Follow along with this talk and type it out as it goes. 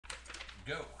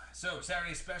Go. So,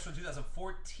 Saturday special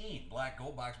 2014 Black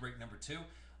Gold box break number 2.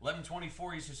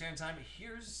 11:24 Eastern Standard Time.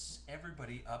 Here's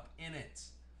everybody up in it.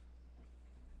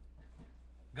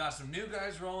 Got some new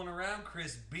guys rolling around.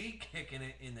 Chris B kicking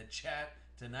it in the chat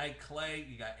tonight. Clay,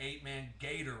 you got 8-Man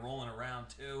Gator rolling around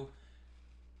too.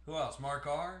 Who else? Mark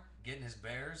R getting his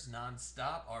Bears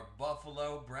nonstop. Our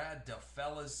Buffalo, Brad,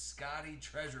 DeFellas, Scotty,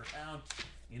 Treasure Hound.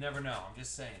 You never know. I'm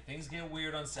just saying. Things get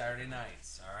weird on Saturday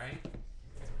nights, all right?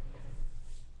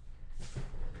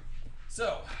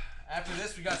 So, after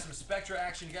this, we got some Spectra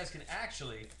action. You guys can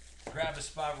actually grab a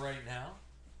spot right now.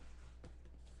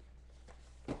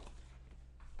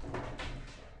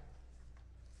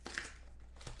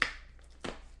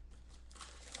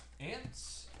 And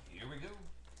here we go.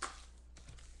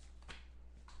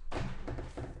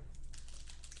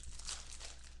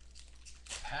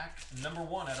 Pack number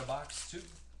 1 out of box 2.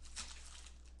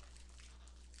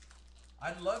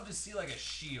 I'd love to see like a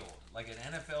shield, like an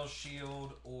NFL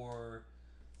shield or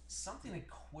something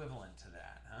equivalent to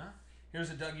that, huh?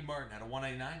 Here's a Dougie Martin out of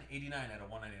 199, 89 out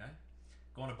of 199.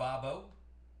 Going to Bobo.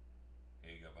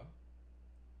 Here you go, Bob.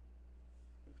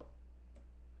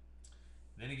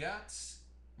 Then you got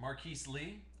Marquise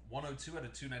Lee, 102 out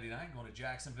of 299, going to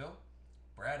Jacksonville.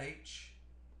 Brad H.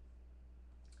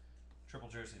 Triple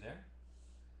jersey there.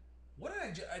 What did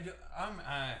I do?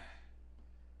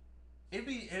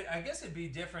 I guess it'd be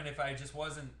different if I just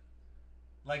wasn't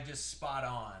like just spot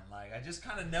on. Like I just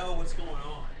kind of know what's going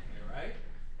on here, right?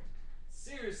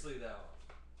 Seriously though.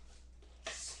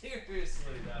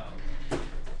 Seriously though.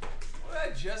 What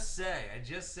did I just say? I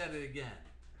just said it again.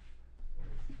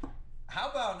 How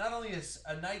about not only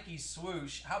a Nike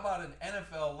swoosh, how about an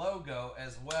NFL logo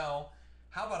as well?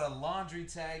 How about a laundry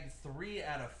tag 3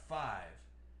 out of 5?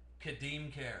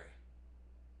 Kadeem Carey.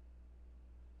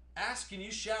 Ask and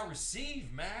you shall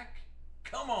receive, Mac.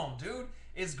 Come on, dude.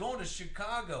 It's going to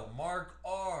Chicago. Mark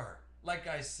R. Like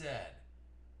I said.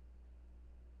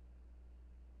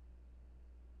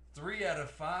 3 out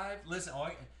of 5. Listen,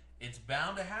 it's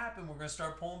bound to happen. We're going to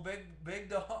start pulling big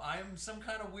dog. I'm some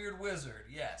kind of weird wizard.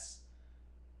 Yes.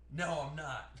 No, I'm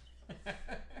not.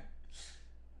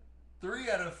 3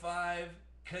 out of 5.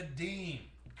 Kadeem.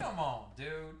 Come on,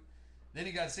 dude. Then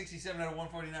you got 67 out of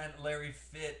 149. Larry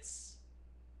Fitz.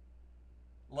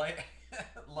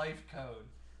 Life code.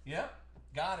 Yep,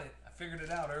 got it. I figured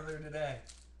it out earlier today.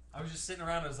 I was just sitting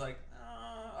around. I was like,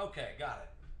 okay, got it.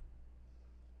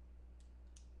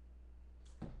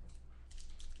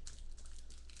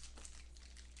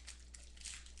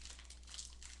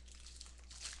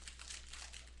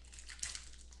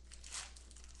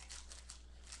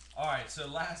 All right, so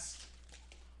last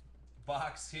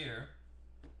box here,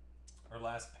 or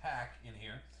last pack in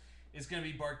here, is going to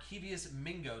be Barkevious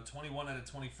Mingo, 21 out of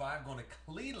 25, going to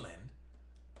Cleveland.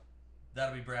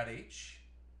 That'll be Brad H.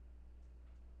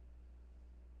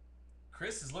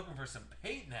 Chris is looking for some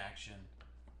Peyton action.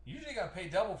 Usually got to pay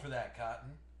double for that,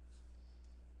 Cotton.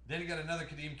 Then you got another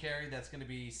Kadeem Carey. That's going to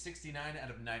be 69 out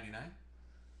of 99.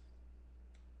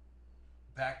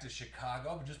 Back to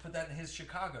Chicago. But just put that in his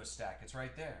Chicago stack. It's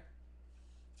right there.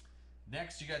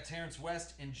 Next, you got Terrence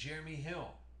West and Jeremy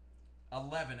Hill.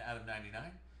 11 out of 99.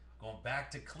 Going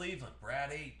back to Cleveland,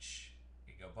 Brad H.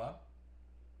 Here you go, Bob.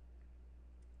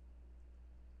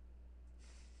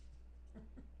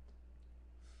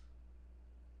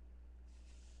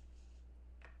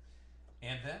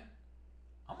 And then,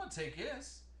 I'm going to take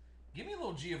his. Give me a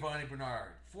little Giovanni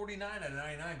Bernard. 49 out of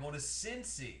 99 going to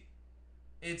Cincy.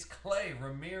 It's Clay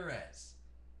Ramirez.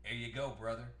 There you go,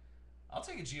 brother. I'll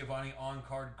take a Giovanni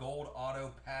on-card gold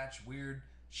auto patch weird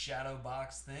shadow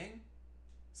box thing.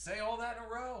 Say all that in a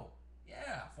row.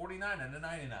 Yeah, 49 out of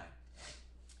 99.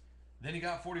 Then you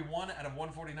got 41 out of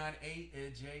 149,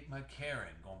 A.J.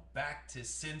 McCarron. Going back to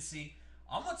Cincy.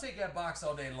 I'm going to take that box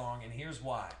all day long, and here's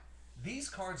why. These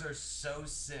cards are so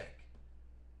sick.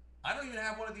 I don't even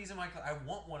have one of these in my collection. I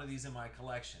want one of these in my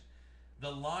collection.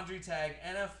 The laundry tag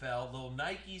NFL, little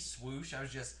Nike swoosh. I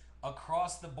was just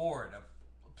across the board.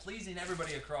 Pleasing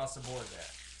everybody across the board there.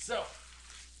 So,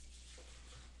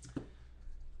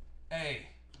 hey,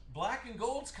 black and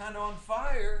gold's kind of on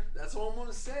fire. That's all I'm going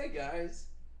to say, guys.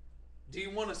 Do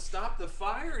you want to stop the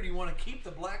fire or do you want to keep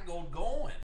the black gold going?